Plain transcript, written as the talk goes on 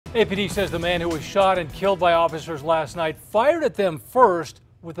APD says the man who was shot and killed by officers last night fired at them first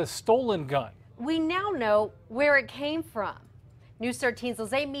with a stolen gun. We now know where it came from. News 13's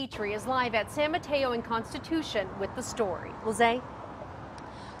Lizzie Mitri is live at San Mateo and Constitution with the story. Lizzie?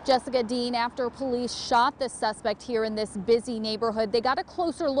 Jessica Dean, after police shot the suspect here in this busy neighborhood, they got a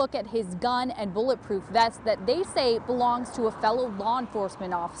closer look at his gun and bulletproof vest that they say belongs to a fellow law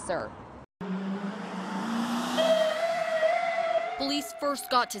enforcement officer. Police first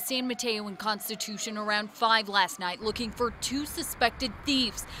got to San Mateo and Constitution around 5 last night looking for 2 suspected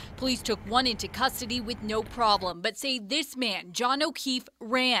thieves. Police took one into custody with no problem, but say this man, John O'Keefe,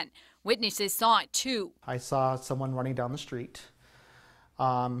 ran. Witnesses saw it too. I saw someone running down the street.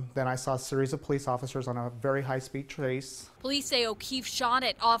 Then I saw a series of police officers on a very high-speed chase. Police say O'Keefe shot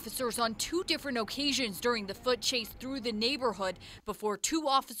at officers on 2 different occasions during the foot chase through the neighborhood before 2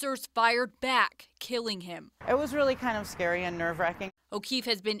 officers fired back, killing him. It was really kind of scary and nerve-wracking. O'Keefe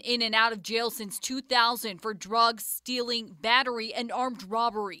has been in and out of jail since 2000 for drugs, stealing, battery, and armed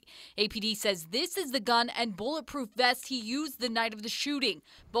robbery. APD says this is the gun and bulletproof vest he used the night of the shooting,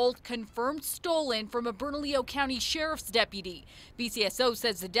 both confirmed stolen from a Bernalillo County Sheriff's deputy. BCSO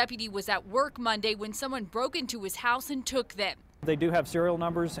says the deputy was at work Monday when someone broke into his house and took them. They do have serial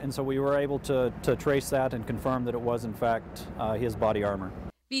numbers, and so we were able to trace that and confirm that it was, in fact, his body armor.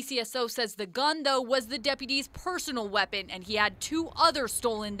 BCSO says the gun, though, was the deputy's personal weapon, and he had 2 others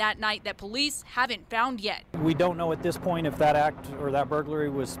stolen that night that police haven't found yet. We don't know at this point if that act or that burglary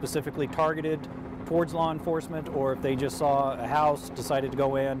was specifically targeted towards law enforcement or if they just saw a house, decided to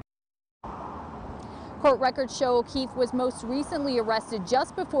go in. Court records show O'Keefe was most recently arrested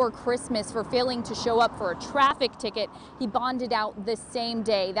just before Christmas for failing to show up for a traffic ticket. He bonded out the same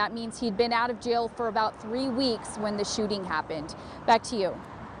day. That means he'd been out of jail for about 3 weeks when the shooting happened. Back to you.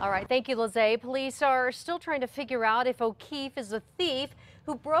 All right, thank you, Lizzie. Police are still trying to figure out if O'Keefe is a thief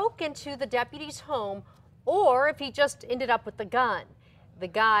who broke into the deputy's home or if he just ended up with the gun. The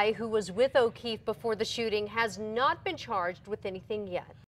guy who was with O'Keefe before the shooting has not been charged with anything yet.